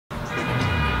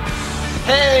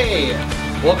Hey!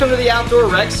 Welcome to the Outdoor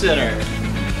Rec Center.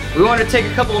 We wanted to take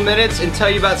a couple of minutes and tell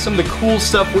you about some of the cool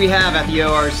stuff we have at the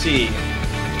ORC.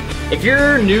 If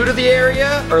you're new to the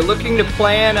area or looking to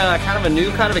plan a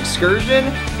new kind of excursion,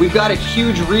 we've got a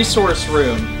huge resource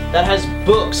room that has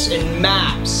books and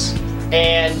maps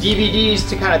and DVDs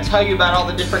to kind of tell you about all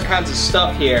the different kinds of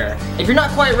stuff here. If you're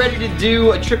not quite ready to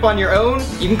do a trip on your own,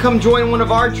 you can come join one of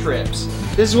our trips.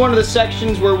 This is one of the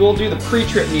sections where we'll do the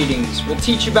pre-trip meetings. We'll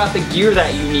teach you about the gear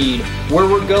that you need, where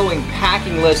we're going,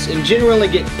 packing lists, and generally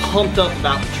get pumped up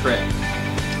about the trip.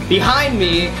 Behind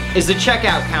me is the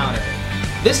checkout counter.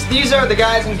 These are the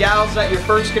guys and gals that you're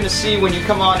first going to see when you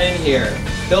come on in here.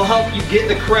 They'll help you get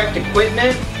the correct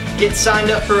equipment, get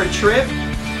signed up for a trip,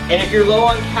 and if you're low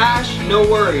on cash, no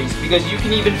worries, because you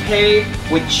can even pay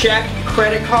with check,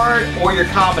 credit card, or your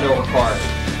Commodore card.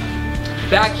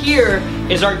 Back here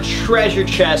is our treasure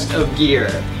chest of gear.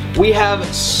 We have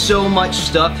so much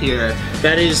stuff here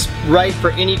that is right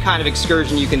for any kind of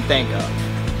excursion you can think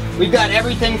of. We've got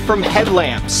everything from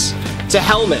headlamps to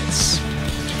helmets.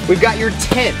 We've got your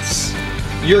tents,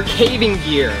 your caving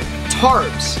gear,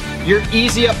 tarps, your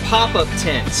easy up pop-up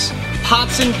tents,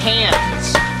 pots and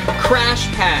pans,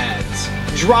 crash pads,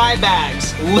 dry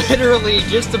bags, literally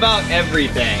just about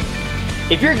everything.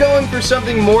 If you're going for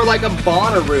something more like a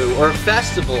Bonnaroo or a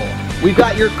festival, we've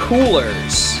got your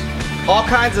coolers, all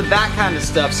kinds of that kind of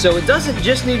stuff. So it doesn't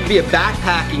just need to be a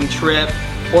backpacking trip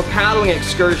or paddling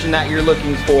excursion that you're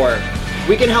looking for.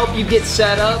 We can help you get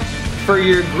set up for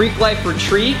your Greek life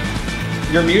retreat,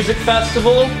 your music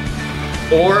festival,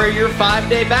 or your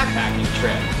 5-day backpacking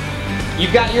trip.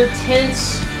 You've got your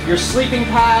tents, your sleeping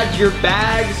pads, your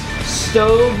bags,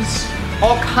 stoves,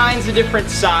 all kinds of different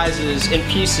sizes and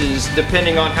pieces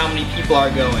depending on how many people are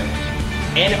going.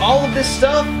 And all of this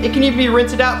stuff, it can even be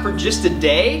rented out for just a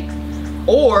day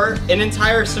or an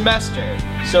entire semester.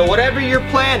 So whatever you're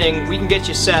planning, we can get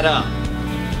you set up.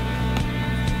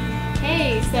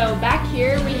 Hey, so back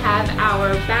here we have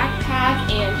our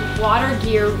backpack and water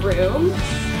gear room.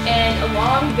 And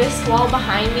along this wall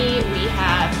behind me, we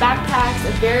have backpacks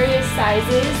of various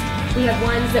sizes. We have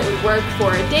ones that would work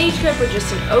for a day trip or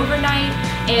just an overnight,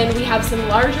 and we have some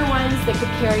larger ones that could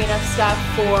carry enough stuff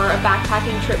for a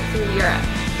backpacking trip through Europe.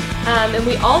 And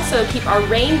we also keep our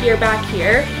rain gear back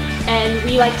here, and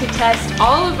we like to test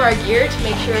all of our gear to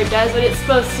make sure it does what it's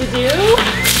supposed to do.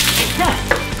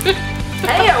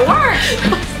 Hey, it works!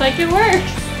 Looks like it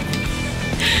works.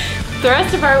 The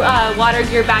rest of our water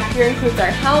gear back here includes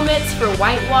our helmets for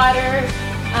whitewater.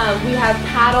 We have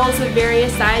paddles of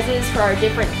various sizes for our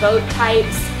different boat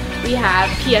types. We have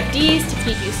PFDs to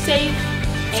keep you safe,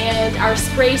 and our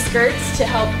spray skirts to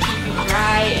help keep you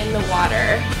dry in the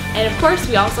water. And of course,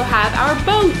 we also have our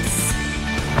boats.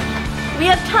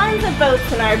 We have tons of boats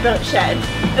in our boat shed.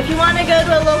 If you want to go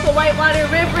to a local whitewater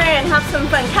river and have some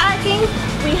fun kayaking,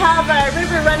 we have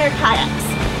river runner kayaks.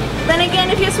 Then again,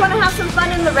 if you just want to have some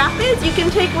fun in the rapids, you can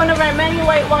take one of our many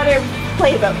whitewater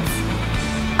playboats.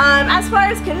 As far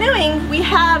as canoeing, we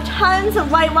have tons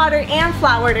of whitewater and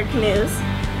flatwater canoes.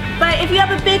 But if you have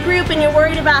a big group and you're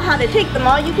worried about how to take them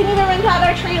all, you can even rent out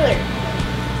our trailer.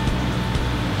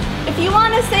 If you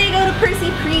want to say go to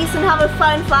Percy Priest and have a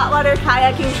fun flatwater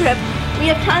kayaking trip, we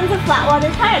have tons of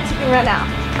flatwater kayaks you can rent out.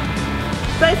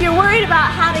 But if you're worried about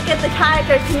how to get the kayak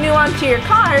or canoe onto your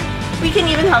car, we can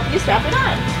even help you strap it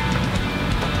on.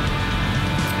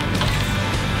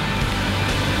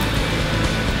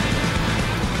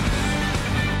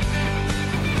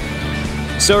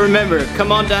 So remember,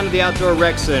 come on down to the Outdoor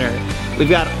Rec Center. We've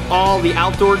got all the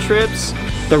outdoor trips,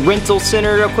 the rental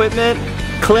center equipment,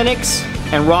 clinics,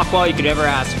 and rock wall you could ever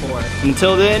ask for. And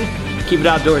until then, keep it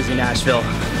outdoorsy, Nashville.